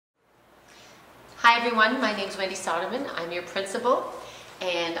Hi everyone, my name is Wendy Soderman. I'm your principal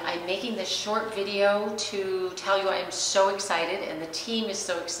and I'm making this short video to tell you I'm so excited and the team is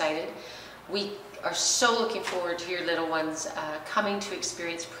so excited. We are so looking forward to your little ones coming to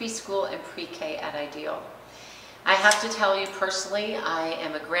experience preschool and pre-K at Ideal. I have to tell you personally, I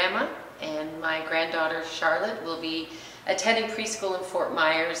am a grandma and my granddaughter Charlotte will be attending preschool in Fort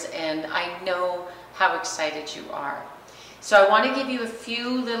Myers, and I know how excited you are. So I want to give you a few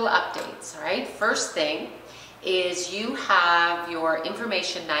little updates, all right? First thing is you have your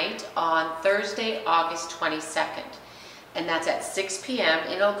information night on Thursday, August 22nd, and that's at 6 p.m.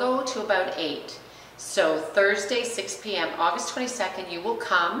 and it'll go to about 8. So Thursday, 6 p.m., August 22nd, you will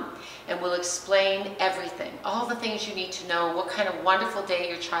come and we'll explain everything, all the things you need to know, what kind of wonderful day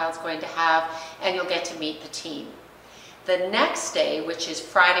your child's going to have, and you'll get to meet the team. The next day, which is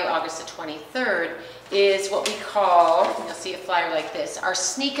Friday, August the 23rd, is what we call, you'll see a flyer like this, our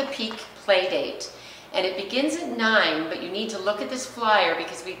sneak a peek play date. And it begins at 9, but you need to look at this flyer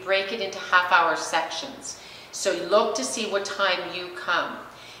because we break it into half-hour sections. So you look to see what time you come.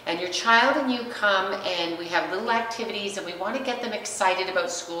 And your child and you come and we have little activities and we want to get them excited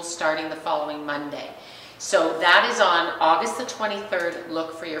about school starting the following Monday. So that is on August the 23rd.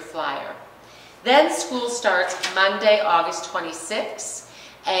 Look for your flyer. Then school starts Monday, August 26th,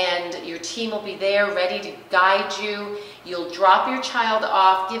 and your team will be there ready to guide you. You'll drop your child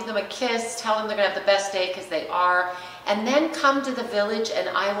off, give them a kiss, tell them they're going to have the best day because they are, and then come to the village and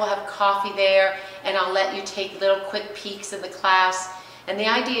I will have coffee there and I'll let you take little quick peeks in the class. And the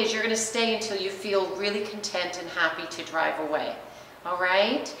idea is you're going to stay until you feel really content and happy to drive away. All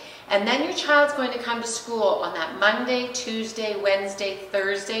right? And then your child's going to come to school on that Monday, Tuesday, Wednesday,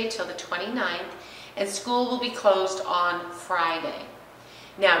 Thursday till the 29th, and school will be closed on Friday.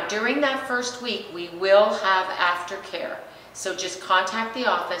 Now, during that first week, we will have aftercare. So just contact the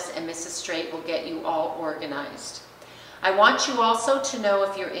office and Mrs. Straight will get you all organized. I want you also to know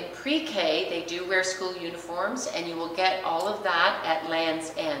if you're in pre-K, they do wear school uniforms, and you will get all of that at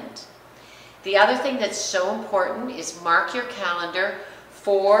Land's End. The other thing that's so important is mark your calendar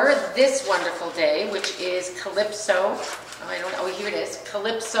for this wonderful day, which is Calypso. Here it is,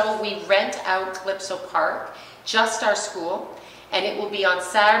 Calypso. We rent out Calypso Park, just our school, and it will be on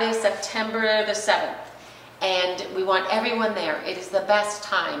Saturday, September the 7th. And we want everyone there. It is the best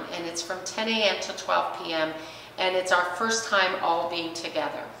time, and it's from 10 a.m. till 12 p.m., and it's our first time all being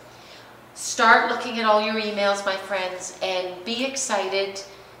together. Start looking at all your emails, my friends, and be excited,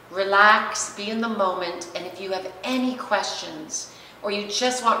 relax, be in the moment, and if you have any questions, or you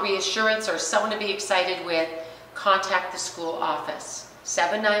just want reassurance or someone to be excited with, contact the school office,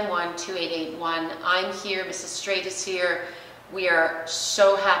 791-2881. I'm here, Mrs. Straight is here. We are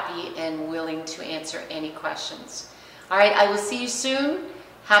so happy and willing to answer any questions. All right, I will see you soon.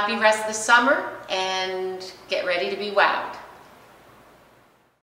 Happy rest of the summer and get ready to be wowed.